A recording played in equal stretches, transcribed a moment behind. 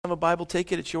have a Bible,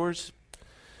 take it. It's yours.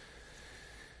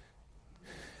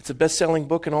 It's a best-selling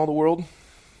book in all the world.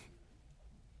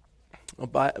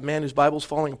 A man whose Bible's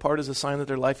falling apart is a sign that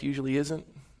their life usually isn't.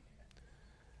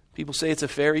 People say it's a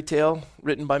fairy tale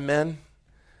written by men.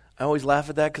 I always laugh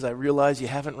at that because I realize you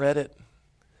haven't read it.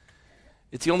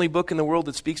 It's the only book in the world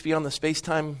that speaks beyond the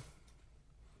space-time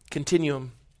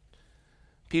continuum.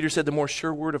 Peter said the more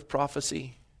sure word of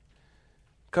prophecy.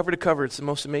 Cover to cover, it's the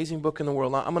most amazing book in the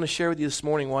world. Now, I'm going to share with you this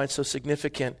morning why it's so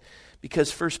significant,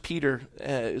 because 1 Peter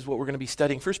is what we're going to be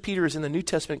studying. 1 Peter is in the New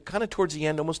Testament, kind of towards the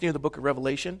end, almost near the book of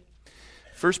Revelation.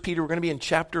 1 Peter, we're going to be in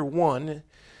chapter 1.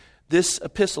 This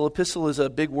epistle is a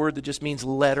big word that just means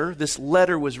letter. This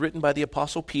letter was written by the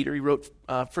Apostle Peter. He wrote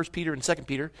 1 Peter and 2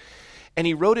 Peter. And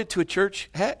he wrote it to a church,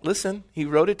 he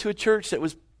wrote it to a church that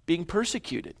was being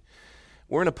persecuted.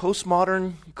 We're in a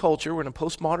postmodern culture. We're in a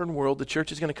postmodern world. The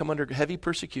church is going to come under heavy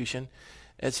persecution.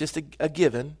 It's just a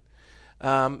given.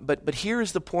 But here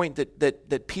is the point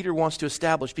that Peter wants to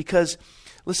establish. Because,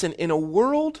 listen, in a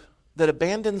world that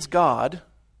abandons God,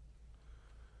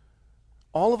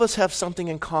 all of us have something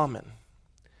in common.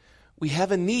 We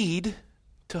have a need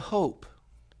to hope.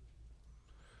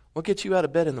 What gets you out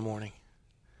of bed in the morning?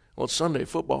 Well, it's Sunday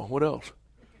football. What else?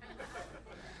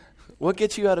 What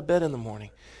gets you out of bed in the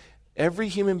morning? Every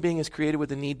human being is created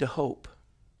with a need to hope.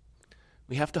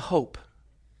 We have to hope.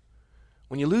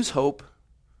 When you lose hope,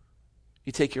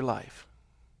 you take your life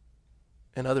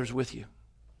and others with you.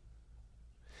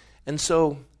 And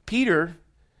so Peter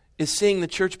is seeing the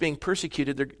church being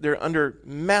persecuted. They're under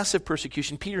massive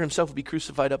persecution. Peter himself would be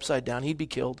crucified upside down. He'd be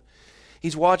killed.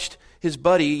 He's watched his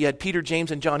buddy, he had Peter,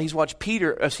 James, and John. He's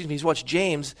watched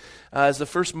James as the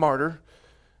first martyr.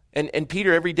 And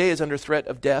Peter every day is under threat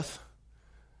of death.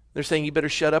 They're saying, you better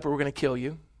shut up or we're going to kill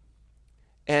you.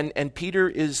 And Peter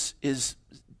is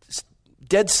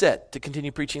dead set to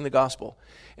continue preaching the gospel.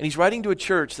 And he's writing to a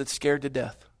church that's scared to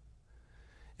death.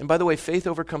 And by the way, faith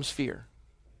overcomes fear.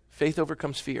 Faith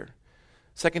overcomes fear.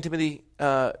 2 Timothy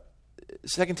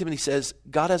says,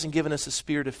 God hasn't given us a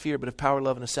spirit of fear, but of power,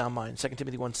 love, and a sound mind. 2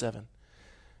 Timothy 1:7.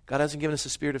 God hasn't given us a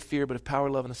spirit of fear, but of power,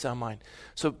 love, and a sound mind.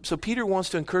 So Peter wants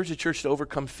to encourage the church to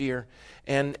overcome fear.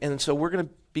 And so we're going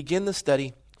to begin the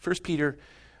study. 1 Peter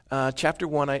chapter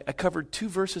 1. I covered 2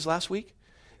 verses last week,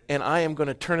 and I am going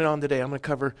to turn it on today. I'm going to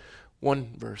cover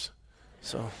 1 verse.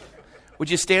 So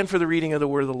would you stand for the reading of the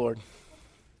word of the Lord?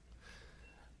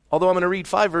 Although I'm going to read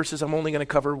 5 verses, I'm only going to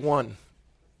cover 1.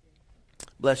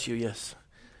 Bless you, yes.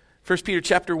 1 Peter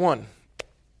chapter 1,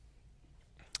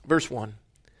 verse 1.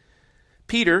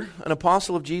 Peter, an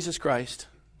apostle of Jesus Christ,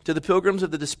 to the pilgrims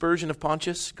of the dispersion of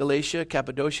Pontus, Galatia,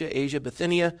 Cappadocia, Asia,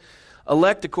 Bithynia,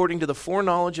 elect according to the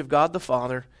foreknowledge of God the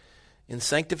Father, in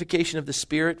sanctification of the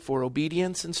Spirit, for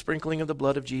obedience and sprinkling of the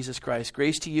blood of Jesus Christ.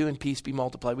 Grace to you and peace be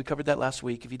multiplied. We covered that last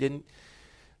week. If you didn't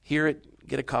hear it,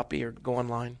 get a copy or go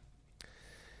online.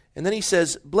 And then he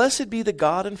says, Blessed be the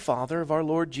God and Father of our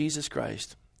Lord Jesus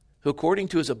Christ, who according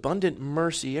to his abundant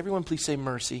mercy, everyone please say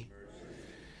mercy,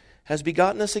 has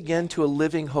begotten us again to a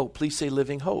living hope. Please say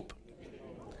living hope.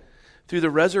 Through the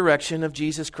resurrection of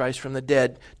Jesus Christ from the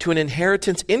dead, to an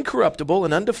inheritance incorruptible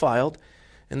and undefiled,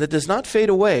 and that does not fade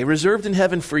away, reserved in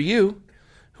heaven for you,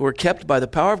 who are kept by the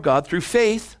power of God through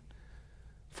faith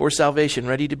for salvation,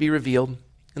 ready to be revealed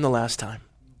in the last time.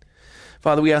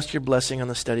 Father, we ask your blessing on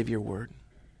the study of your word.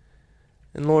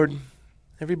 And Lord,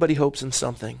 everybody hopes in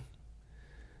something,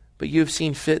 but you have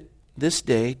seen fit this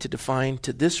day to define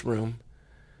to this room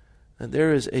that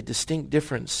there is a distinct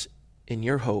difference in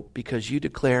your hope, because you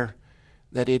declare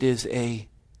that it is a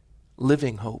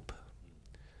living hope.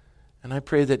 And I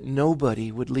pray that nobody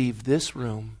would leave this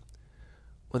room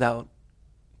without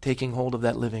taking hold of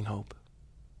that living hope.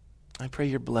 I pray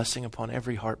your blessing upon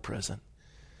every heart present.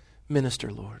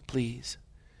 Minister, Lord, please.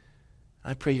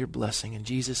 I pray your blessing in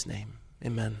Jesus' name.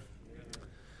 Amen.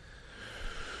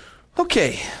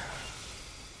 Okay.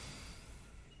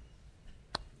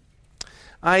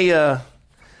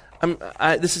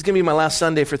 This is going to be my last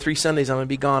Sunday for 3 Sundays. I'm going to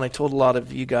be gone. I told a lot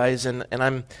of you guys, and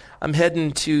I'm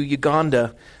heading to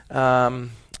Uganda, and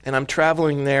I'm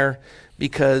traveling there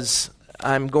because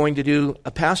I'm going to do a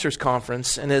pastor's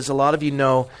conference. And as a lot of you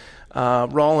know,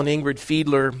 Raul and Ingrid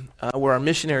Fiedler were our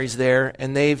missionaries there,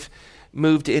 and they've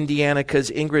moved to Indiana because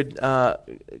Ingrid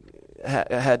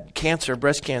had cancer,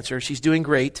 breast cancer. She's doing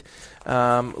great,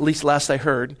 at least last I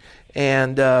heard.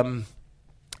 And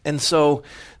so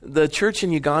the church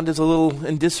in Uganda is a little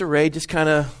in disarray, just kind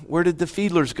of, where did the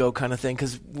Fiedlers go kind of thing,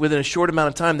 because within a short amount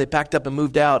of time, they packed up and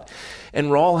moved out, and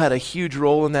Raul had a huge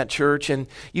role in that church, and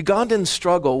Ugandans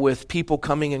struggle with people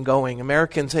coming and going.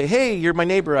 Americans say, hey, you're my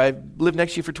neighbor, I've lived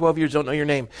next to you for 12 years, don't know your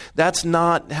name. That's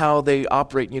not how they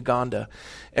operate in Uganda.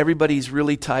 Everybody's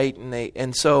really tight,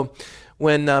 and so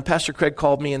when Pastor Craig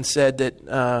called me and said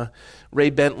that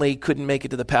Ray Bentley couldn't make it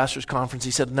to the pastor's conference,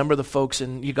 he said a number of the folks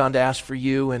in Uganda asked for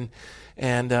you, and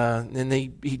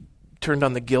he turned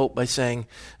on the guilt by saying,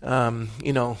 the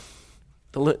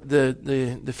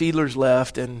Fiedlers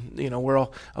left, and we're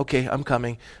all okay. I'm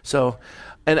coming. So,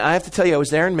 and I have to tell you, I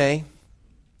was there in May.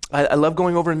 I love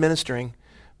going over and ministering,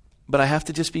 but I have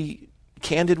to just be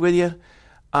candid with you.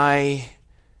 I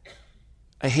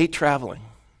hate traveling,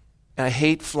 and I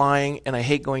hate flying, and I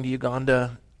hate going to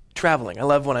Uganda traveling. I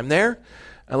love when I'm there.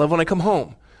 I love when I come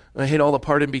home. And I hate all the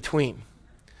part in between.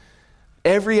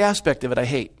 Every aspect of it I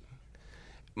hate.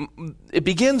 It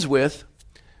begins with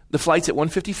the flight's at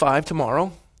 1:55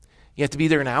 tomorrow. You have to be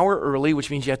there an hour early, which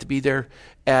means you have to be there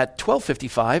at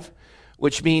 12:55,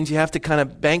 which means you have to kind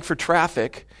of bank for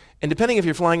traffic. And depending if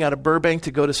you're flying out of Burbank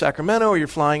to go to Sacramento or you're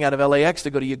flying out of LAX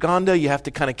to go to Uganda, you have to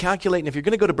kind of calculate. And if you're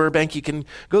going to go to Burbank, you can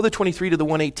go the 23 to the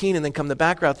 118 and then come the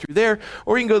back route through there.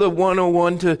 Or you can go the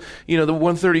 101 to, the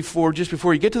 134 just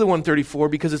before you get to the 134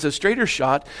 because it's a straighter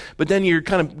shot. But then you're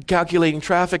kind of calculating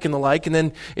traffic and the like. And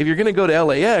then if you're going to go to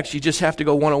LAX, you just have to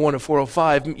go 101 to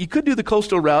 405. You could do the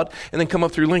coastal route and then come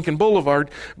up through Lincoln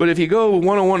Boulevard. But if you go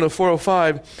 101 to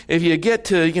 405, if you get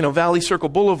to, Valley Circle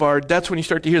Boulevard, that's when you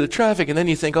start to hear the traffic. And then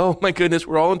you think, oh my goodness,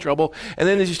 we're all in trouble. And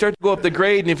then as you start to go up the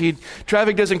grade, and if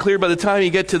traffic doesn't clear by the time you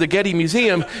get to the Getty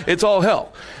Museum, it's all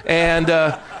hell. And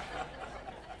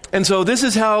so this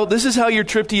is how your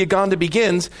trip to Uganda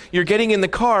begins. You're getting in the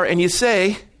car and you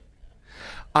say,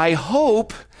 I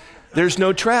hope there's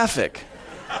no traffic.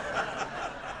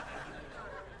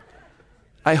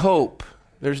 I hope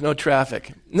there's no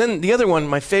traffic. And then the other one,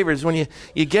 my favorite, is when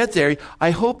you get there,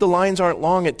 I hope the lines aren't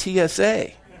long at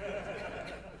TSA.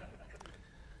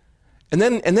 And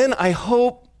then I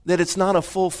hope that it's not a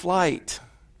full flight.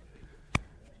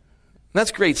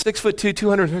 That's great. 6'2",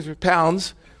 200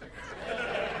 pounds,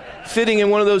 fitting in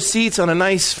one of those seats on a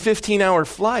nice 15-hour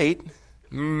flight.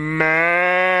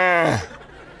 And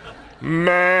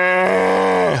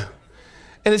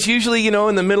it's usually,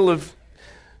 in the middle of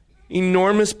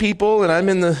enormous people, and I'm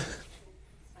in the...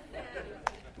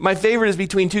 My favorite is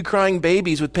between two crying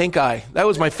babies with pink eye. That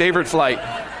was my favorite flight.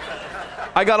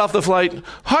 I got off the flight.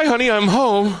 Hi, honey, I'm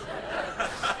home.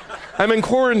 I'm in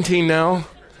quarantine now.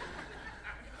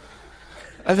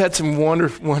 I've had some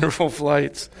wonderful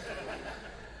flights.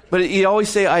 But you always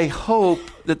say, I hope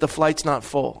that the flight's not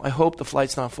full. I hope the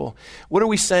flight's not full. What are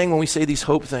we saying when we say these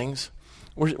hope things?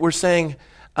 We're saying,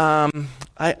 I'm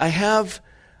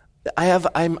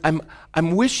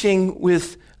wishing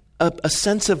with a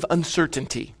sense of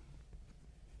uncertainty.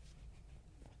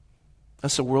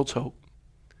 That's the world's hope.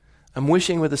 I'm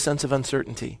wishing with a sense of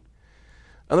uncertainty.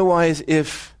 Otherwise,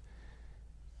 if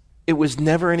it was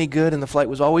never any good and the flight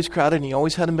was always crowded and you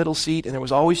always had a middle seat and there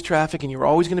was always traffic and you were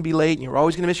always going to be late and you were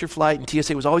always going to miss your flight and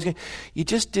TSA was always going to... You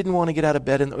just didn't want to get out of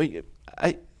bed. And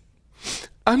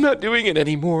I'm not doing it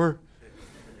anymore.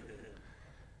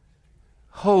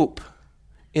 Hope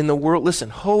in the world...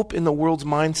 Listen, hope in the world's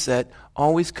mindset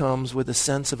always comes with a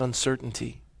sense of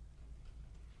uncertainty.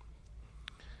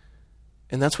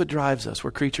 And that's what drives us.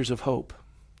 We're creatures of hope.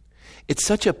 It's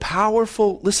such a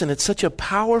powerful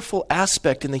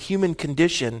aspect in the human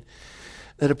condition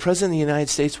that a president of the United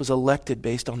States was elected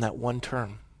based on that one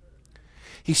term.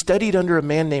 He studied under a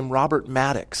man named Robert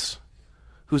Maddox,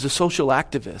 who was a social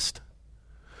activist,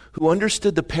 who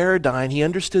understood the paradigm, he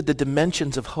understood the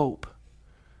dimensions of hope.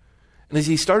 And as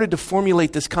he started to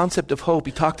formulate this concept of hope,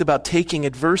 he talked about taking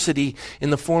adversity in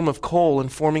the form of coal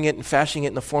and forming it and fashioning it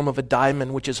in the form of a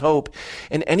diamond, which is hope.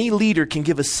 And any leader can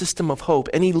give a system of hope.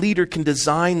 Any leader can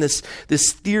design this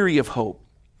theory of hope,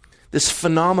 this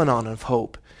phenomenon of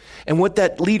hope. And what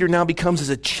that leader now becomes is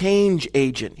a change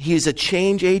agent. He is a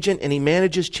change agent and he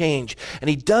manages change. And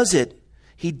he does it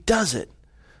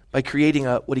by creating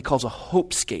what he calls a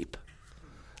hopescape.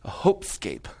 A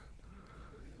hopescape.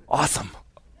 Awesome.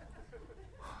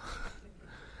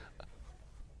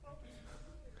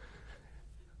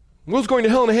 World's going to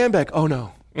hell in a handbag. Oh,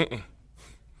 no.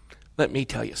 Let me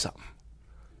tell you something.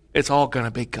 It's all going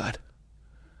to be good.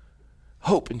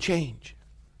 Hope and change.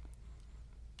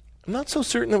 I'm not so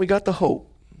certain that we got the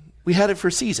hope. We had it for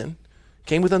a season.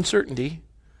 Came with uncertainty.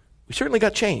 We certainly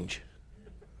got change.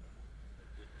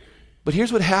 But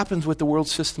here's what happens with the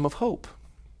world's system of hope.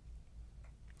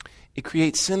 It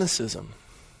creates cynicism.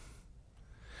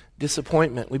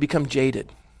 disappointment. We become jaded.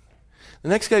 The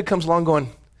next guy comes along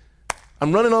going,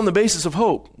 I'm running on the basis of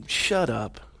hope. Shut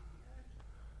up.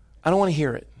 I don't want to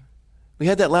hear it. We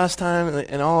had that last time,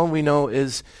 and all we know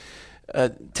is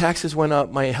taxes went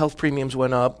up, my health premiums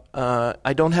went up.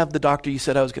 I don't have the doctor you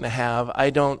said I was going to have.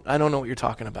 I don't know what you're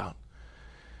talking about.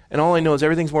 And all I know is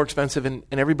everything's more expensive, and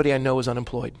everybody I know is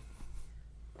unemployed.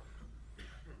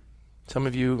 Some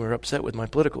of you are upset with my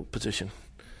political position.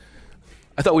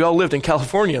 I thought we all lived in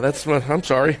California. That's what, I'm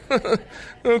sorry.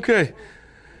 Okay.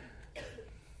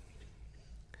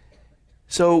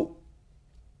 So,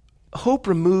 hope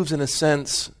removes, in a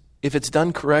sense, if it's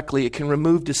done correctly, it can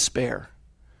remove despair.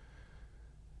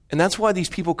 And that's why these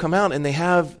people come out and they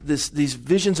have these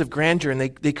visions of grandeur, and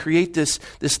they create this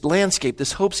landscape,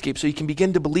 this hopescape, so you can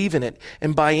begin to believe in it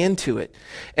and buy into it.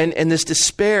 And this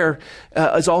despair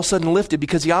is all of a sudden lifted,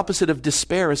 because the opposite of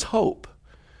despair is hope.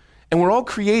 And we're all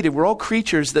created, we're all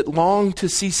creatures that long to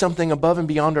see something above and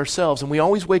beyond ourselves, and we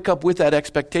always wake up with that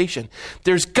expectation.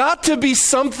 There's got to be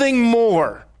something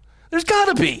more. There's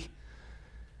got to be.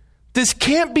 This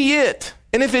can't be it.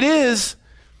 And if it is,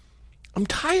 I'm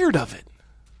tired of it.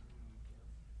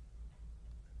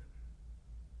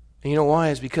 And you know why?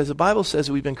 It's because the Bible says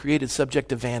that we've been created subject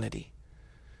to vanity.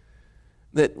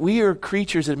 That we are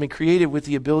creatures that have been created with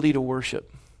the ability to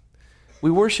worship.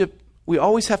 We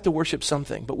always have to worship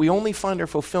something, but we only find our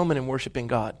fulfillment in worshiping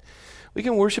God. We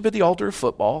can worship at the altar of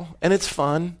football, and it's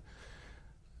fun,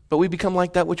 but we become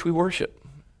like that which we worship.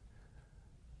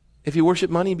 If you worship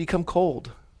money, you become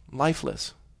cold,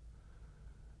 lifeless.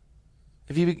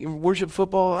 If you worship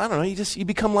football, I don't know, you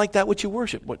become like that which you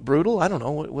worship. What, brutal? I don't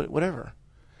know, whatever.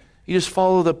 You just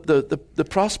follow the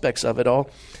prospects of it all.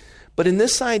 But in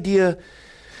this idea,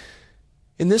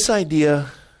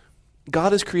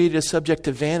 God has created a subject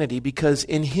to vanity, because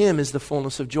in Him is the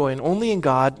fullness of joy, and only in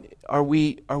God are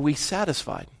we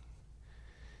satisfied.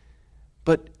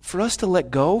 But for us to let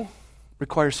go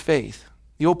requires faith.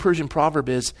 The old Persian proverb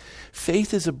is,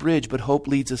 faith is a bridge, but hope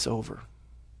leads us over.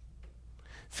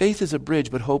 Faith is a bridge,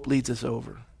 but hope leads us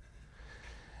over.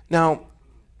 Now,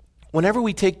 whenever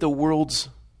we have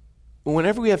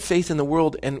faith in the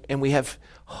world and we have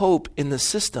hope in the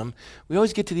system, we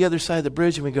always get to the other side of the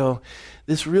bridge and we go,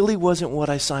 this really wasn't what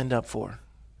I signed up for.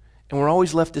 And we're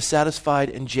always left dissatisfied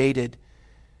and jaded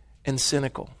and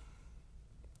cynical.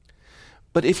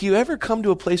 But if you ever come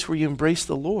to a place where you embrace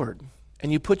the Lord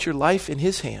and you put your life in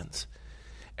His hands,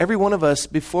 every one of us,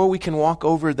 before we can walk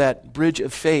over that bridge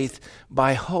of faith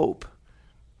by hope,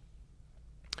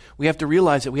 we have to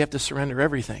realize that we have to surrender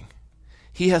everything.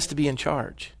 He has to be in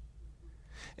charge.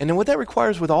 And then what that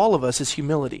requires with all of us is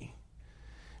humility.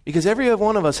 Because every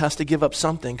one of us has to give up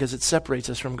something, because it separates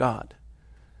us from God.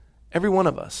 Every one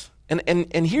of us.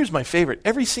 And here's my favorite.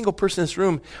 Every single person in this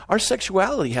room, our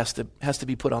sexuality has to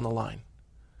be put on the line.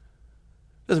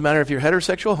 It doesn't matter if you're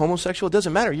heterosexual, homosexual, it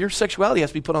doesn't matter. Your sexuality has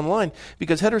to be put on the line,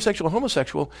 because heterosexual and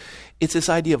homosexual, it's this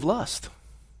idea of lust.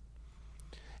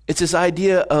 It's this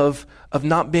idea of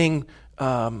not being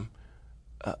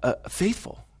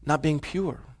faithful, not being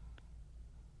pure.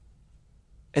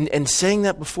 And saying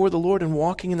that before the Lord and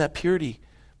walking in that purity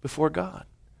before God.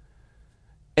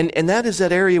 And that is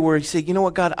that area where you say, you know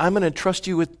what, God, I'm going to trust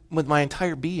you with my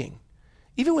entire being.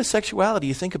 Even with sexuality,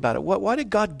 you think about it. Why did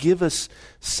God give us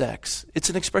sex? It's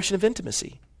an expression of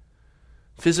intimacy.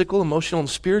 Physical, emotional, and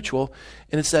spiritual.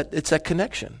 And it's that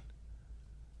connection.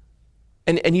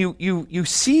 And you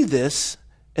see this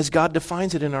as God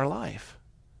defines it in our life.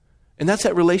 And that's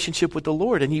that relationship with the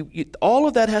Lord. And all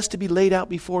of that has to be laid out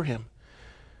before Him.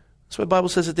 That's why the Bible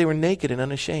says that they were naked and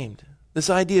unashamed. This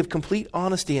idea of complete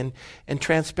honesty and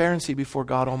transparency before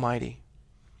God Almighty.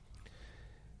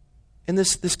 And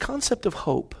this concept of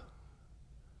hope,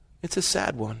 it's a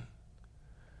sad one.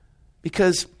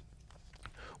 Because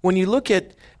when you look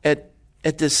at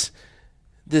this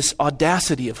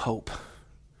audacity of hope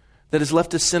that has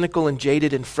left us cynical and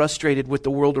jaded and frustrated with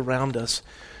the world around us,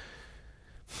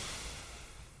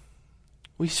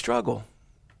 we struggle.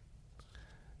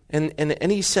 And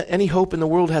any hope in the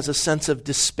world has a sense of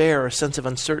despair, a sense of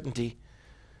uncertainty.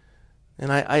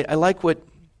 And I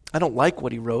don't like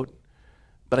what he wrote,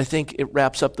 but I think it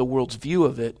wraps up the world's view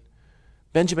of it.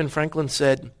 Benjamin Franklin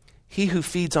said, "He who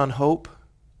feeds on hope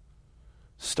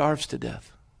starves to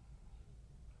death."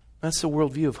 That's the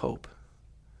worldview of hope.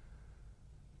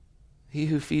 He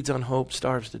who feeds on hope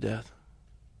starves to death.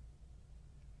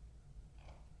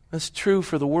 That's true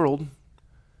for the world.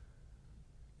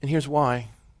 And here's why.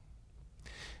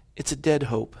 It's a dead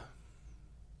hope.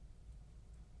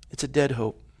 It's a dead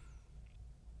hope.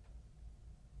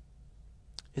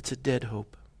 It's a dead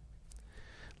hope.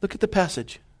 Look at the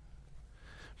passage.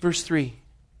 Verse 3.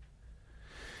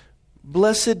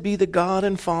 Blessed be the God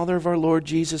and Father of our Lord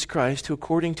Jesus Christ, who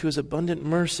according to his abundant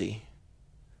mercy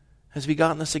has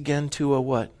begotten us again to a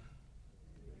what?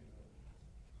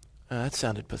 That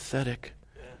sounded pathetic.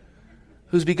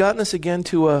 Who's begotten us again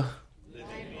to a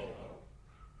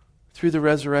through the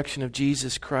resurrection of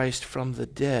Jesus Christ from the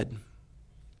dead.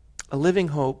 A living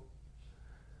hope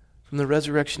from the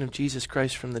resurrection of Jesus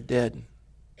Christ from the dead.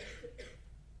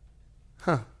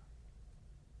 A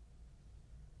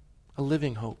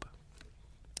living hope.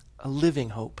 A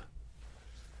living hope.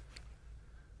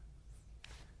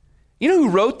 You know who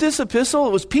wrote this epistle?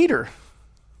 It was Peter.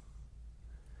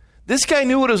 This guy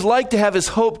knew what it was like to have his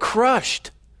hope crushed.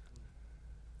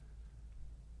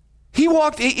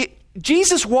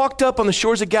 Jesus walked up on the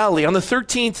shores of Galilee on the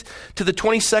 13th to the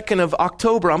 22nd of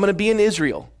October. I'm going to be in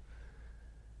Israel.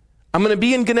 I'm going to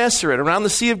be in Gennesaret, around the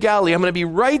Sea of Galilee. I'm going to be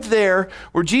right there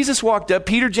where Jesus walked up.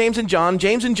 Peter, James, and John.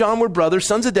 James and John were brothers,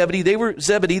 sons of Zebedee.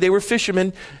 They were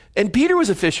fishermen. And Peter was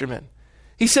a fisherman.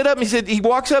 He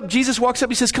walks up, Jesus walks up,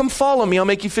 he says, come follow me, I'll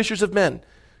make you fishers of men.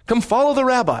 Come follow the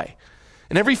rabbi.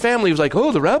 And every family was like,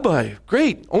 oh, the rabbi,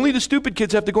 great. Only the stupid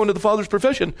kids have to go into the father's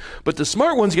profession, but the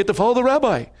smart ones get to follow the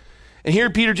rabbi. And here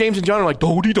Peter, James, and John are like,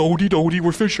 doty,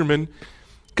 we're fishermen.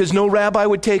 Because no rabbi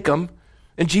would take them.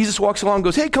 And Jesus walks along and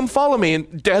goes, hey, come follow me.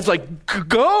 And Dad's like,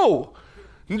 go.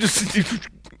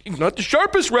 Not the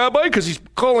sharpest rabbi because he's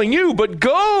calling you, but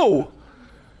go.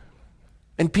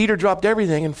 And Peter dropped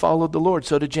everything and followed the Lord.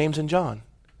 So did James and John.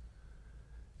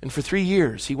 And for 3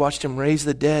 years, he watched him raise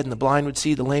the dead, and the blind would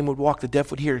see, the lame would walk, the deaf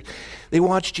would hear. They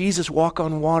watched Jesus walk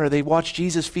on water. They watched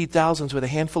Jesus feed thousands with a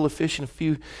handful of fish and a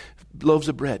few loaves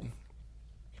of bread.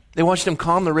 They watched him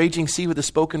calm the raging sea with the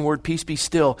spoken word, peace be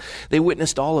still. They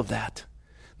witnessed all of that.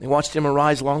 They watched him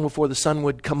arise long before the sun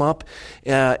would come up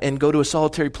and go to a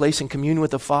solitary place and commune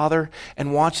with the Father,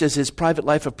 and watched as his private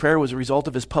life of prayer was a result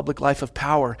of his public life of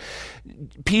power.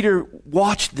 Peter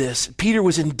watched this. Peter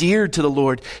was endeared to the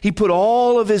Lord. He put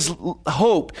all of his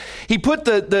hope. He put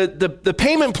the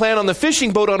payment plan on the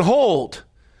fishing boat on hold.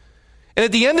 And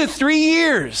at the end of 3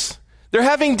 years, they're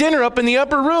having dinner up in the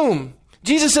upper room.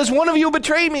 Jesus says, one of you will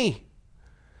betray me.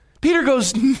 Peter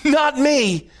goes, not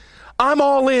me. I'm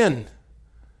all in.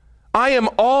 I am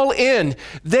all in.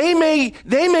 They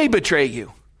may betray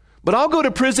you, but I'll go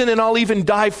to prison and I'll even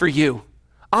die for you.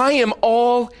 I am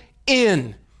all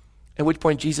in. At which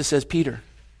point Jesus says, Peter,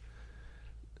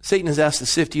 Satan has asked to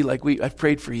sift you like I've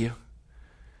prayed for you.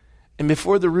 And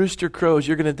before the rooster crows,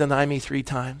 you're going to deny me 3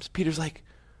 times. Peter's like,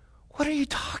 what are you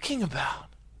talking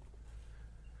about?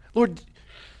 Lord,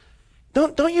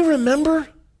 don't you remember?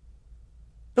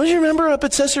 Don't you remember up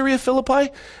at Caesarea Philippi?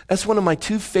 That's one of my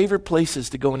 2 favorite places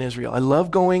to go in Israel. I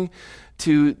love going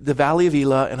to the Valley of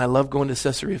Elah, and I love going to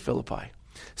Caesarea Philippi.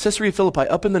 Caesarea Philippi,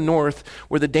 up in the north,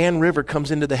 where the Dan River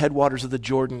comes into the headwaters of the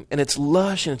Jordan, and it's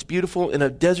lush and it's beautiful in a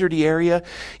deserty area.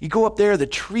 You go up there, the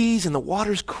trees and the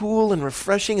water's cool and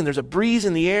refreshing, and there's a breeze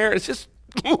in the air. It's just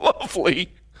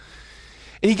lovely.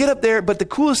 And you get up there, but the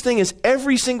coolest thing is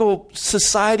every single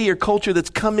society or culture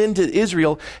that's come into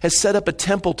Israel has set up a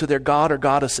temple to their god or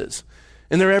goddesses.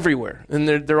 And they're everywhere. And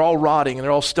they're all rotting, and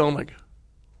they're all stomach.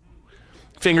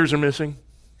 Fingers are missing.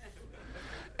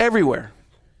 Everywhere.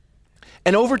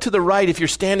 And over to the right, if you're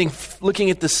standing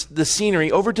looking at the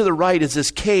scenery, over to the right is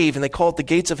this cave, and they call it the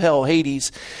gates of hell,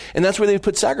 Hades. And that's where they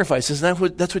put sacrifices. And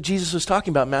that's what Jesus was talking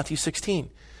about in Matthew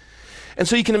 16. And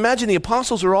so you can imagine the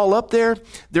apostles are all up there.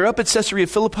 They're up at Caesarea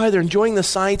Philippi. They're enjoying the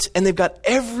sights, and they've got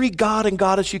every god and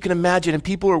goddess you can imagine, and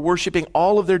people are worshiping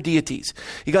all of their deities.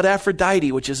 You got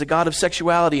Aphrodite, which is a god of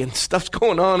sexuality, and stuff's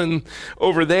going on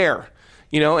over there.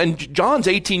 You know, and John's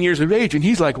 18 years of age, and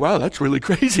he's like, wow, that's really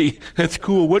crazy. That's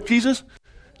cool. What, Jesus?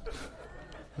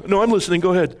 No, I'm listening.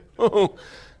 Go ahead. Oh,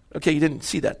 okay, you didn't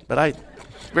see that, but it's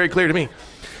very clear to me.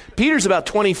 Peter's about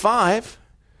 25.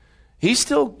 He's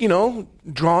still,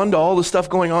 drawn to all the stuff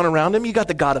going on around him. You got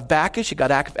the god of Bacchus. You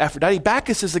got Aphrodite.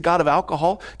 Bacchus is the god of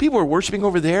alcohol. People are worshiping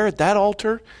over there at that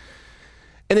altar.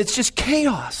 And it's just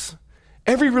chaos.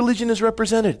 Every religion is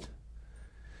represented.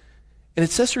 And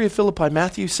at Caesarea Philippi,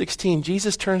 Matthew 16,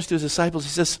 Jesus turns to his disciples. He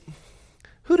says,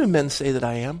 who do men say that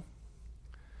I am?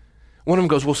 One of them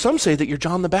goes, well, some say that you're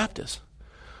John the Baptist.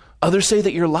 Others say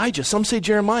that you're Elijah. Some say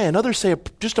Jeremiah. And others say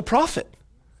just a prophet.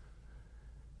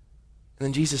 And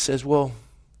then Jesus says, well,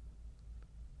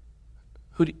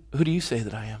 who do you say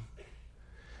that I am?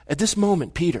 At this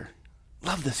moment, Peter,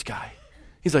 love this guy.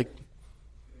 He's like,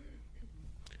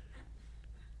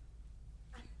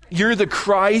 you're the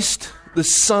Christ, the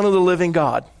Son of the living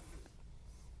God.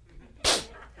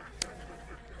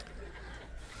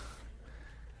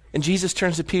 And Jesus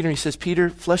turns to Peter and he says, Peter,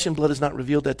 flesh and blood has not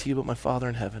revealed that to you, but my Father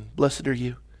in heaven. Blessed are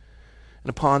you. and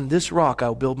upon this rock I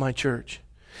will build my church.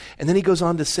 And then he goes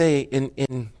on to say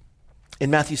in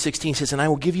Matthew 16, he says, and I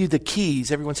will give you the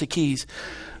keys. Everyone say keys.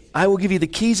 I will give you the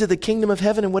keys of the kingdom of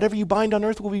heaven, and whatever you bind on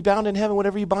earth will be bound in heaven.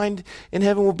 Whatever you bind in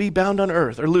heaven will be bound on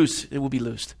earth, or loose, it will be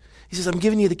loosed. He says, I'm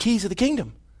giving you the keys of the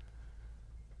kingdom.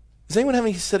 Does anyone have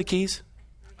any set of keys?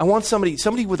 I want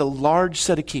somebody with a large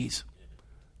set of keys.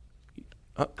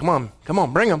 Come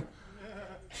on, bring them.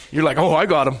 You're like, oh, I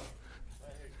got them.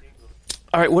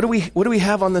 All right, what do we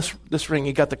have on this ring?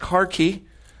 You got the car key.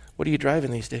 What are you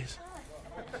driving these days?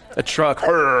 A truck.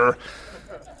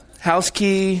 House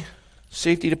key,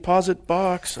 safety deposit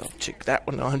box. I'll check that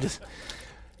one on.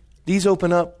 These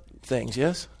open up things,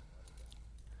 yes?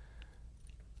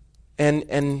 And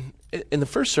in the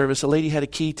first service, a lady had a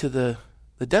key to the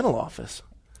dental office.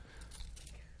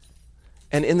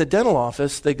 And in the dental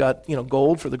office, they got,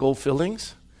 gold for the gold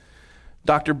fillings.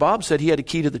 Dr. Bob said he had a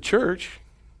key to the church.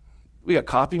 We got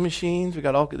copy machines.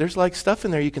 There's like stuff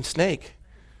in there you can snake.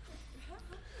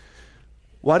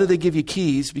 Why do they give you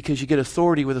keys? Because you get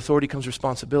authority. With authority comes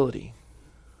responsibility.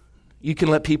 You can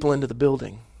let people into the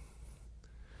building.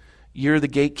 You're the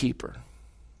gatekeeper.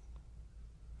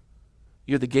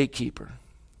 You're the gatekeeper.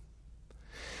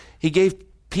 He gave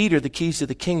Peter the keys to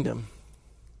the kingdom.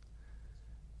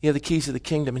 You have the keys to the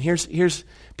kingdom. And here's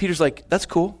Peter's like, that's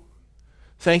cool.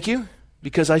 Thank you.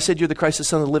 Because I said you're the Christ, the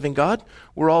Son of the living God.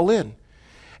 We're all in.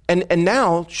 And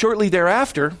now, shortly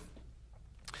thereafter,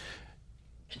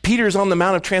 Peter's on the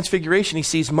Mount of Transfiguration. He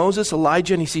sees Moses,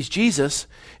 Elijah, and he sees Jesus.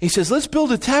 He says, let's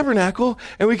build a tabernacle,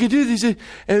 and we can do these. And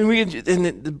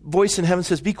the voice in heaven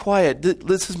says, be quiet.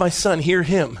 This is my son. Hear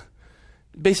him.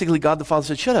 Basically, God the Father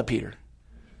said, shut up, Peter.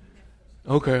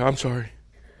 Okay, I'm sorry.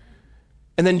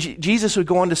 And then Jesus would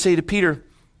go on to say to Peter,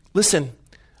 listen,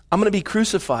 I'm going to be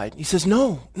crucified. He says,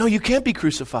 no, you can't be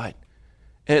crucified.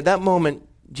 And at that moment,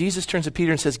 Jesus turns to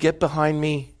Peter and says, get behind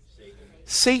me,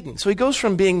 Satan. So he goes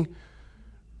from being,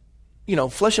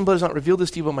 flesh and blood has not revealed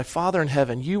this to you, but my Father in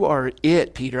heaven. You are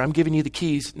it, Peter. I'm giving you the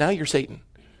keys. Now you're Satan.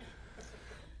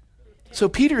 So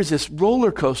Peter is this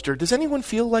roller coaster. Does anyone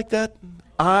feel like that?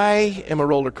 I am a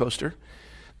roller coaster.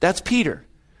 That's Peter.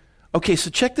 Okay, so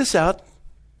check this out.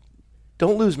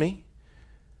 Don't lose me.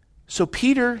 So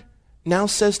Peter now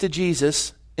says to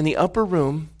Jesus in the upper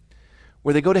room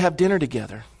where they go to have dinner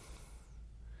together,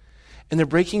 and they're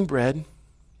breaking bread.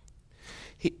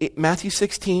 Matthew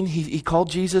 16, he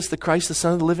called Jesus the Christ, the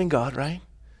Son of the living God, right?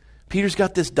 Peter's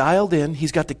got this dialed in.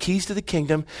 He's got the keys to the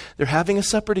kingdom. They're having a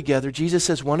supper together. Jesus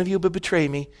says, one of you will betray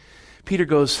me. Peter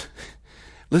goes,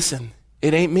 listen,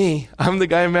 it ain't me. I'm the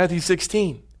guy in Matthew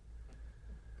 16.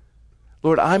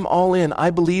 Lord, I'm all in.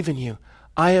 I believe in you.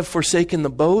 I have forsaken the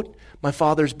boat, my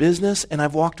Father's business, and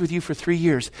I've walked with you for 3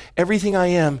 years. Everything I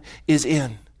am is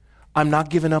in. I'm not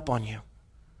giving up on you.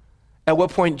 At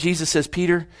what point Jesus says,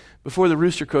 Peter, before the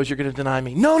rooster crows, you're going to deny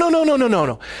me.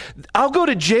 No. I'll go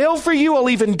to jail for you. I'll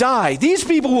even die. These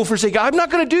people will forsake. I'm not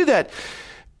going to do that.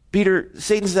 Peter,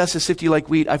 Satan's asked to sift you like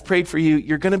wheat. I've prayed for you.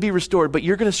 You're going to be restored, but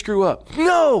you're going to screw up.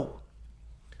 No.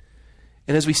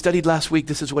 And as we studied last week,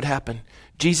 this is what happened.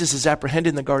 Jesus is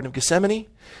apprehended in the Garden of Gethsemane.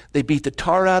 They beat the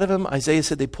tar out of him. Isaiah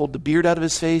said they pulled the beard out of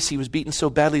his face. He was beaten so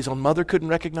badly his own mother couldn't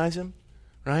recognize him,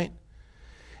 right?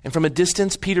 And from a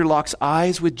distance, Peter locks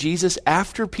eyes with Jesus.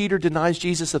 After Peter denies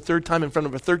Jesus a third time in front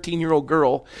of a 13-year-old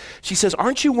girl, she says,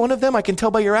 aren't you one of them? I can tell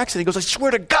by your accent. He goes, I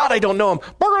swear to God I don't know him.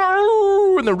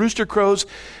 And the rooster crows.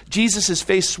 Jesus'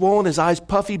 face swollen, his eyes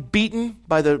puffy, beaten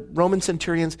by the Roman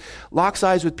centurions, locks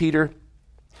eyes with Peter.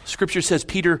 Scripture says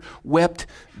Peter wept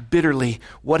bitterly.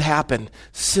 What happened?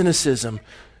 Cynicism.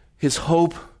 His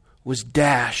hope was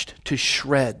dashed to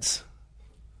shreds.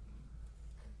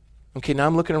 Okay, now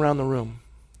I'm looking around the room.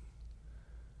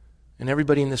 And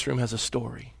everybody in this room has a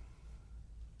story.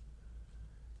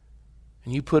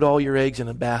 And you put all your eggs in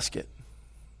a basket.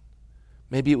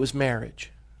 Maybe it was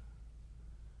marriage.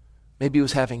 Maybe it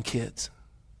was having kids.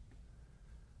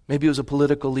 Maybe it was a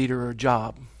political leader or a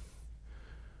job.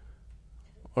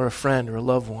 Or a friend or a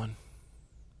loved one.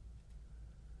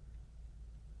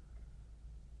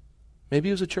 Maybe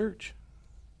it was a church.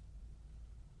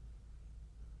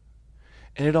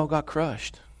 And it all got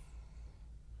crushed.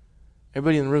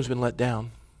 Everybody in the room's been let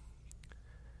down.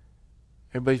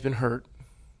 Everybody's been hurt.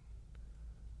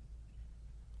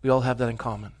 We all have that in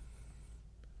common.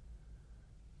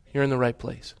 You're in the right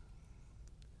place.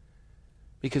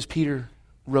 Because Peter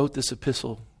wrote this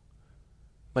epistle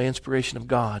by inspiration of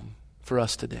God for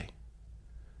us today.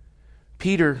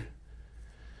 Peter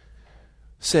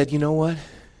said, you know what?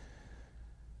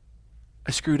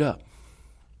 I screwed up.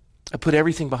 I put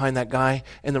everything behind that guy,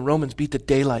 and the Romans beat the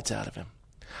daylights out of him.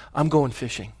 I'm going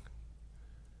fishing.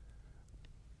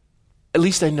 At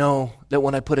least I know that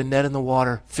when I put a net in the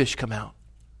water, fish come out.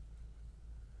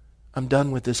 I'm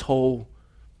done with this whole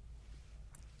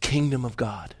kingdom of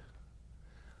God.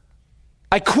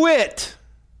 I quit.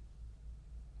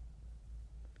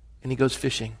 And he goes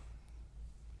fishing.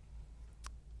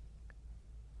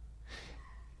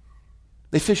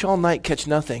 They fish all night, catch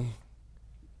nothing.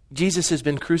 Jesus has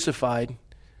been crucified,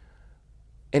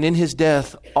 and in his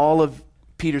death, all of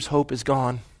Peter's hope is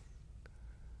gone.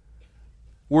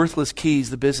 Worthless keys,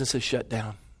 the business is shut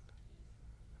down.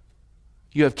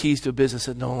 You have keys to a business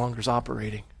that no longer is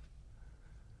operating.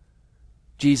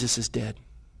 Jesus is dead.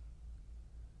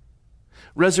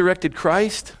 Resurrected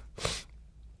Christ,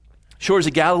 shores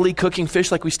of Galilee cooking fish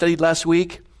like we studied last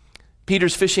week.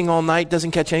 Peter's fishing all night,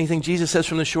 doesn't catch anything. Jesus says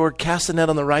from the shore, cast the net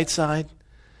on the right side.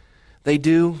 They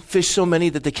do. Fish so many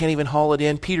that they can't even haul it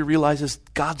in. Peter realizes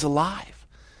God's alive.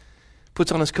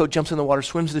 Puts on his coat, jumps in the water,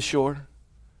 swims to the shore.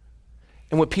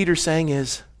 And what Peter's saying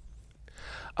is,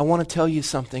 I want to tell you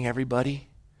something, everybody.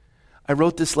 I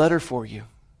wrote this letter for you.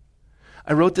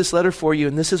 I wrote this letter for you,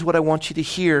 and this is what I want you to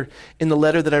hear in the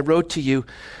letter that I wrote to you.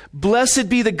 Blessed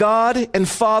be the God and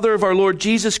Father of our Lord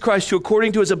Jesus Christ, who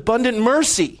according to his abundant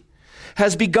mercy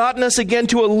has begotten us again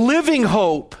to a living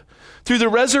hope through the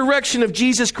resurrection of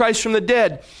Jesus Christ from the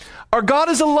dead. Our God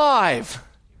is alive.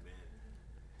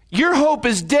 Your hope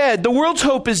is dead. The world's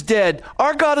hope is dead.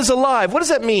 Our God is alive. What does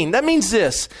that mean? That means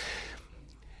this.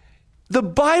 The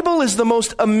Bible is the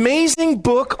most amazing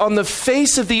book on the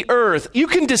face of the earth. You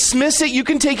can dismiss it. You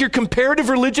can take your comparative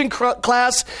religion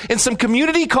class in some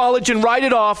community college and write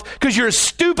it off because you're a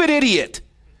stupid idiot.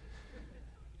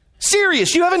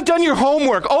 Serious. You haven't done your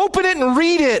homework. Open it and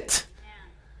read it.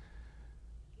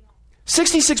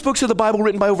 66 books of the Bible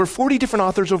written by over 40 different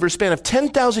authors over a span of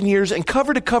 10,000 years, and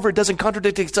cover to cover it doesn't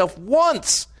contradict itself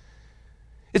once.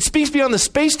 It speaks beyond the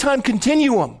space-time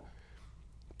continuum.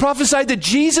 Prophesied that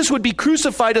Jesus would be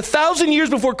crucified 1,000 years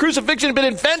before crucifixion had been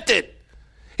invented.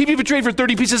 He'd be betrayed for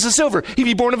 30 pieces of silver. He'd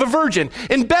be born of a virgin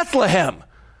in Bethlehem.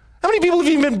 How many people have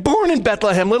even been born in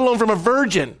Bethlehem, let alone from a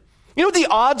virgin? You know what the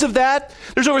odds of that?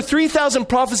 There's over 3,000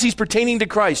 prophecies pertaining to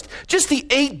Christ. Just the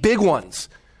 8 big ones.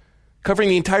 Covering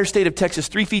the entire state of Texas,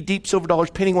 3 feet deep, silver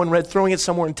dollars, painting one red, throwing it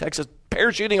somewhere in Texas,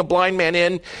 parachuting a blind man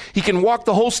in. He can walk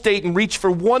the whole state and reach for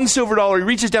one silver dollar. He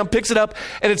reaches down, picks it up,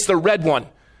 and it's the red one.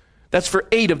 That's for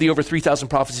 8 of the over 3,000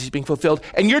 prophecies being fulfilled.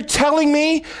 And you're telling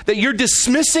me that you're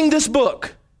dismissing this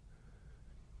book.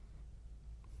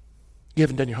 You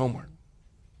haven't done your homework.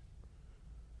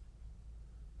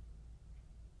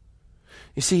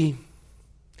 You see,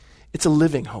 it's a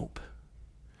living hope.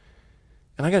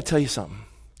 And I got to tell you something.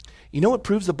 You know what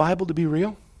proves the Bible to be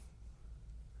real?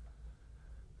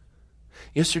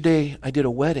 Yesterday, I did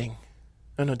a wedding.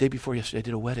 Day before yesterday, I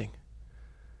did a wedding.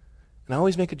 And I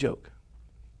always make a joke.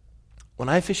 When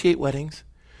I officiate weddings,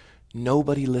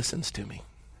 nobody listens to me.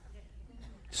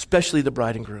 Especially the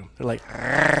bride and groom. They're like,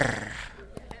 "Arr."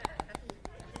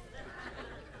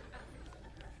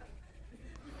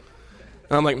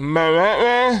 And I'm like,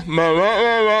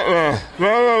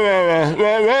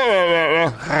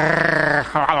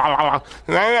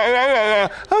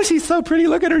 oh, she's so pretty.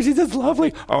 Look at her. She's just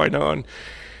lovely. Oh, I know. And,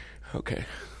 okay.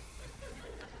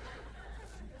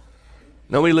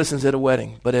 Nobody listens at a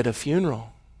wedding, but at a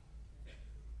funeral,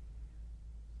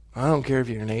 I don't care if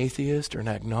you're an atheist or an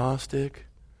agnostic.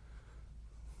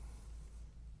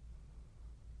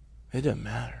 It doesn't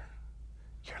matter.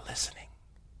 You're listening.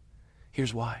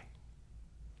 Here's why.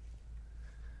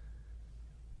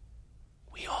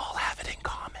 We all have it in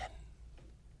common.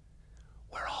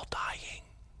 We're all dying.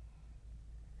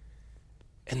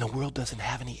 And the world doesn't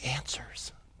have any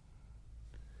answers.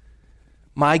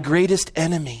 My greatest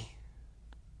enemy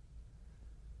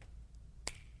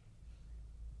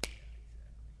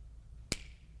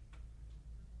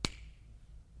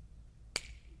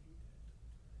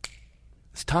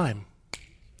is time.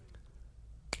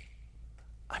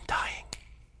 I'm dying.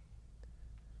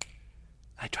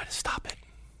 I try to stop it.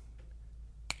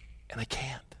 And I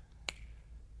can't.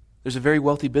 There's a very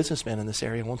wealthy businessman in this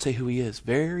area. I won't say who he is.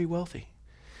 Very wealthy.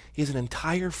 He has an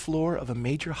entire floor of a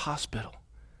major hospital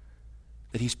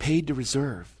that he's paid to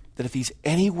reserve. That if he's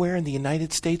anywhere in the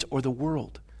United States or the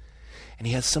world, and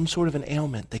he has some sort of an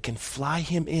ailment, they can fly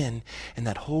him in, and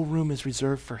that whole room is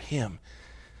reserved for him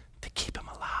to keep him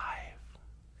alive.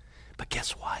 But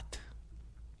guess what?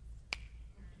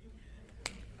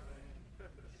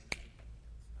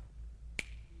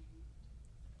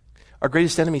 Our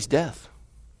greatest enemy is death.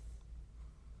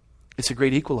 It's a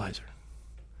great equalizer.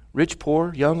 Rich,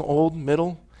 poor, young, old,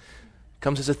 middle,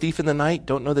 comes as a thief in the night,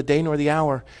 don't know the day nor the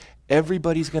hour.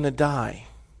 Everybody's going to die.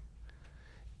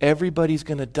 Everybody's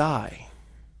going to die.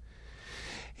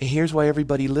 And here's why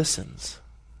everybody listens.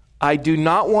 I do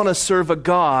not want to serve a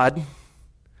God.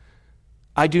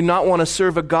 I do not want to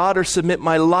serve a God or submit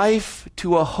my life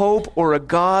to a hope or a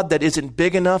God that isn't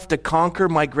big enough to conquer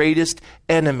my greatest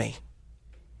enemy.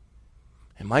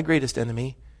 And my greatest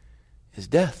enemy is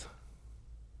death.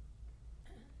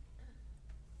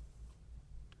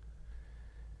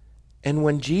 And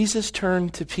when Jesus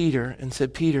turned to Peter and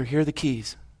said, Peter, here are the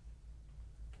keys.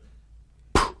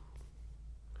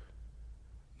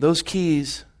 Those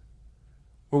keys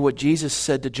were what Jesus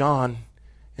said to John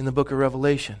in the book of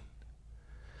Revelation.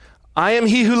 I am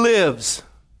he who lives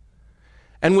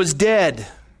and was dead,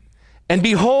 and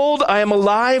behold, I am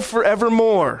alive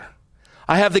forevermore.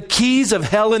 I have the keys of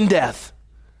hell and death.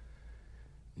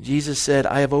 Jesus said,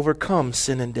 I have overcome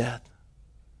sin and death.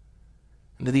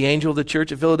 And to the angel of the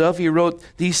church of Philadelphia, he wrote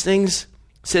these things,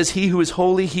 says, he who is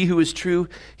holy, he who is true,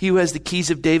 he who has the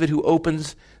keys of David, who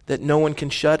opens that no one can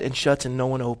shut, and shuts and no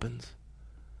one opens.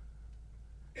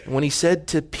 And when he said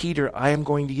to Peter, I am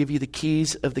going to give you the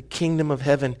keys of the kingdom of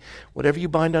heaven, whatever you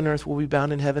bind on earth will be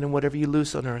bound in heaven, and whatever you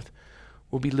loose on earth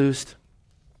will be loosed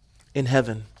in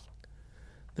heaven.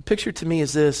 The picture to me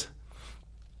is this.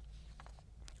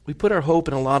 We put our hope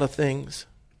in a lot of things.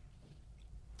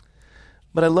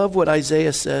 But I love what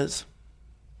Isaiah says.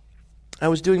 I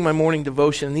was doing my morning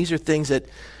devotion, and these are things that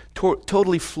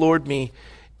totally floored me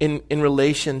in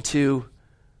relation to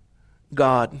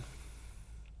God.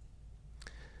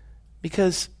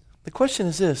 Because the question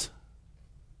is this.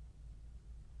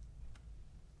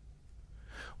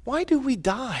 Why do we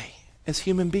die as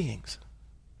human beings?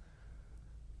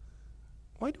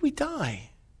 Why do we die?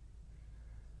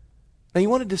 Now you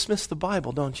want to dismiss the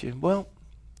Bible, don't you? Well,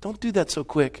 don't do that so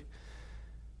quick.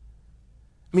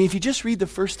 I mean, if you just read the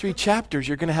first 3 chapters,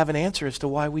 you're going to have an answer as to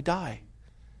why we die.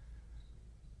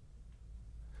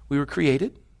 We were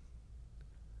created.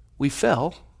 We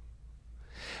fell.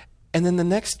 And then the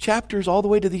next chapters all the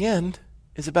way to the end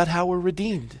is about how we're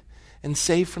redeemed and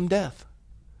saved from death.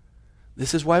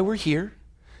 This is why we're here.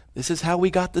 This is how we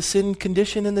got the sin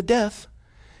condition and the death.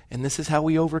 And this is how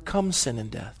we overcome sin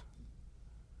and death.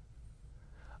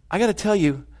 I got to tell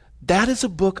you, that is a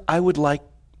book I would like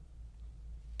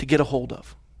to get a hold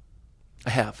of. I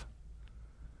have.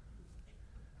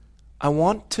 I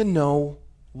want to know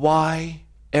why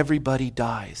everybody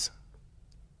dies.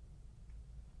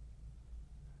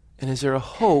 And is there a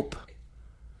hope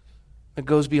that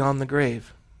goes beyond the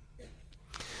grave?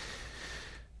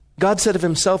 God said of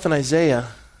himself in Isaiah,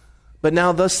 but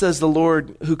now thus says the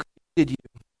Lord who created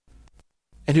you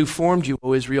and who formed you,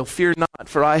 O Israel, fear not,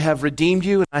 for I have redeemed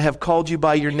you and I have called you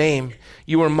by your name.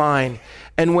 You are mine.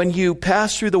 And when you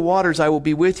pass through the waters, I will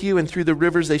be with you, and through the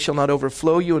rivers they shall not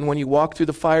overflow you. And when you walk through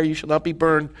the fire, you shall not be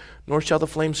burned, nor shall the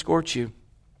flame scorch you.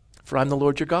 For I'm the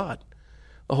Lord your God,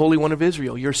 the Holy One of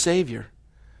Israel, your Savior.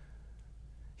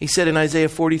 He said in Isaiah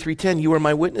 43:10, you are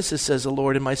my witnesses, says the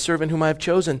Lord, and my servant whom I have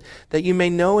chosen, that you may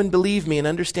know and believe me and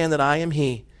understand that I am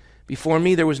he. Before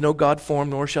me there was no God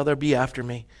formed, nor shall there be after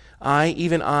me. I,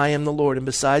 even I, am the Lord, and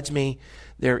besides me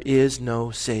there is no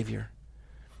Savior.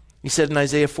 He said in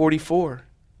Isaiah 44,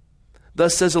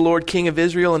 thus says the Lord, King of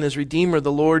Israel and his Redeemer,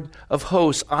 the Lord of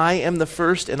hosts, I am the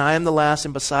first and I am the last,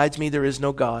 and besides me there is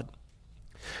no God.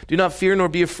 Do not fear nor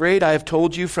be afraid. I have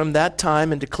told you from that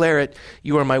time and declare it.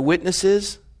 You are my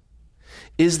witnesses.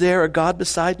 Is there a God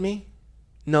beside me?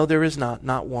 No, there is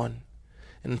not one.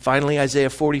 And finally, Isaiah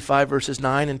 45, verses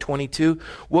 9 and 22.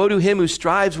 Woe to him who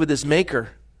strives with his maker.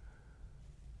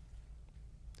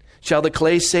 Shall the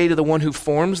clay say to the one who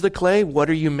forms the clay, what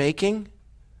are you making?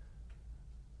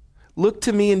 Look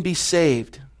to me and be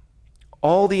saved,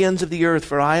 all the ends of the earth,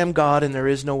 for I am God and there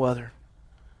is no other.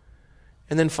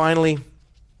 And then finally,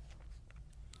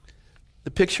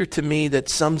 the picture to me that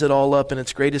sums it all up in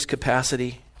its greatest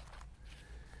capacity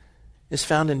is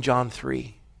found in John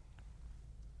 3.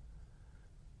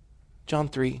 John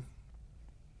 3.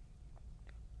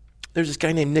 There's this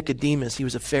guy named Nicodemus. He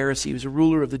was a Pharisee. He was a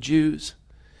ruler of the Jews.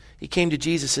 He came to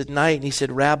Jesus at night and he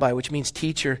said, Rabbi, which means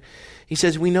teacher. He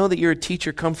says, we know that you're a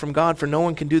teacher come from God, for no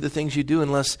one can do the things you do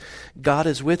unless God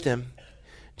is with him.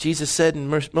 Jesus said, and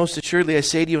most assuredly I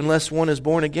say to you, unless one is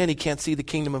born again, he can't see the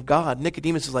kingdom of God.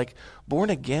 Nicodemus is like, born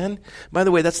again? By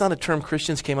the way, that's not a term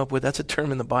Christians came up with. That's a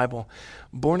term in the Bible.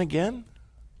 Born again?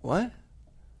 What?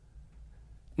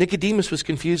 Nicodemus was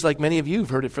confused like many of you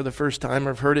have heard it for the first time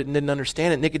or have heard it and didn't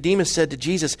understand it. Nicodemus said to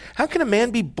Jesus, how can a